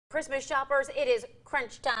Christmas shoppers, it is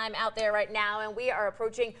crunch time out there right now, and we are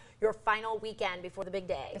approaching your final weekend before the big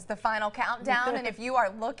day. It's the final countdown, and if you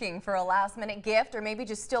are looking for a last-minute gift or maybe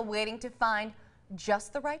just still waiting to find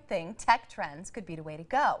just the right thing, tech trends could be the way to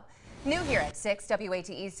go. New here at 6,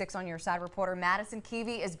 WATE 6 on your side reporter Madison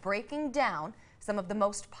Keevy is breaking down some of the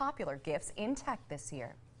most popular gifts in tech this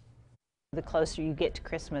year. The closer you get to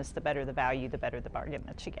Christmas, the better the value, the better the bargain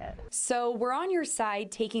that you get. So we're on your side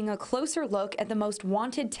taking a closer look at the most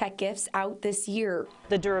wanted tech gifts out this year.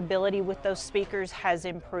 The durability with those speakers has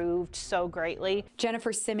improved so greatly.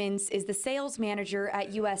 Jennifer Simmons is the sales manager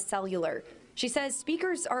at US Cellular. She says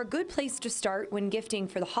speakers are a good place to start when gifting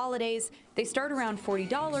for the holidays. They start around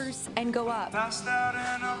 $40 and go up.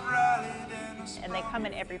 And they come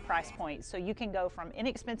in every price point, so you can go from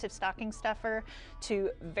inexpensive stocking stuffer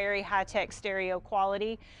to very high-tech stereo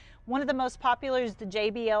quality. One of the most popular is the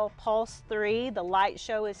JBL Pulse 3. The light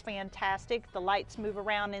show is fantastic. The lights move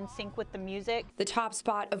around in sync with the music. The top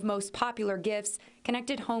spot of most popular gifts,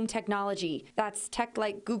 connected home technology. That's tech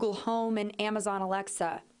like Google Home and Amazon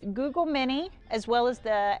Alexa. Google Mini, as well as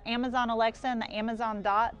the Amazon Alexa and the Amazon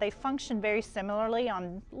Dot, they function very similarly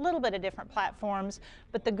on a little bit of different platforms,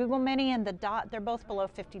 but the Google Mini and the Dot, they're both below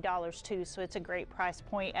 $50 too, so it's a great price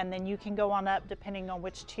point, and then you can go on up depending on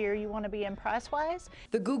which tier you want to be in price-wise.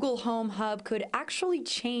 The Google Home Hub could actually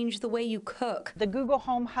change the way you cook. The Google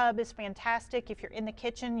Home Hub is fantastic. If you're in the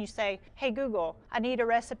kitchen, you say, hey Google, I need a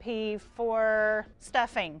recipe for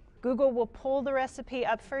stuffing. Google will pull the recipe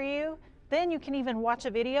up for you. Then you can even watch a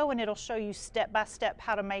video and it'll show you step by step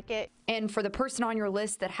how to make it. And for the person on your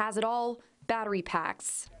list that has it all, battery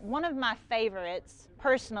packs. One of my favorites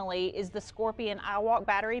personally is the Scorpion iWalk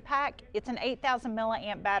battery pack. It's an 8,000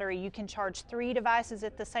 milliamp battery. You can charge 3 devices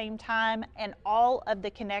at the same time, and all of the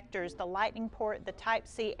connectors, the lightning port, the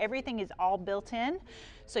Type-C, everything is all built in,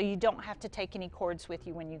 so you don't have to take any cords with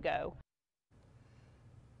you when you go.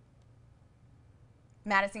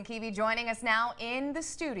 Madison Keevy joining us now in the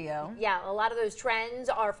studio. Yeah, a lot of those trends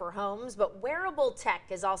are for homes, but wearable tech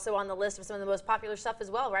is also on the list of some of the most popular stuff as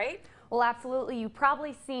well, right? Well, absolutely. You've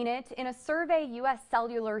probably seen it. In a survey, US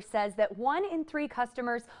Cellular says that 1 in 3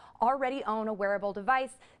 customers already own a wearable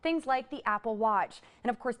device, things like the Apple Watch. And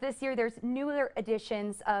of course, this year there's newer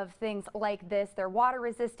editions of things like this. They're water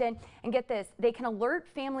resistant, and get this, they can alert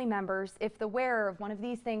family members if the wearer of one of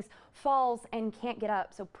these things falls and can't get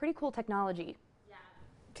up. So pretty cool technology.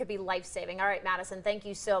 Could be life-saving. All right, Madison, thank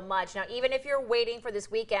you so much. Now, even if you're waiting for this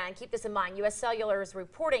weekend, keep this in mind. US Cellular is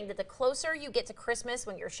reporting that the closer you get to Christmas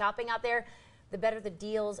when you're shopping out there, the better the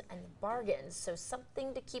deals and the bargains. So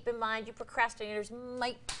something to keep in mind. You procrastinators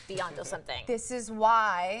might be onto something. This is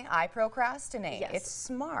why I procrastinate. Yes. It's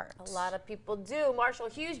smart. A lot of people do. Marshall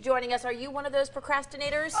Hughes joining us. Are you one of those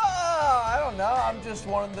procrastinators? Oh, I don't know. I'm just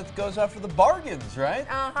one that goes after the bargains, right?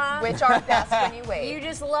 Uh-huh. Which are best when you wait. You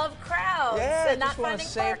just love crowds Yeah, and I not just want finding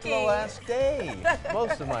to save for the parking. last day.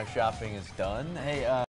 Most of my shopping is done. Hey,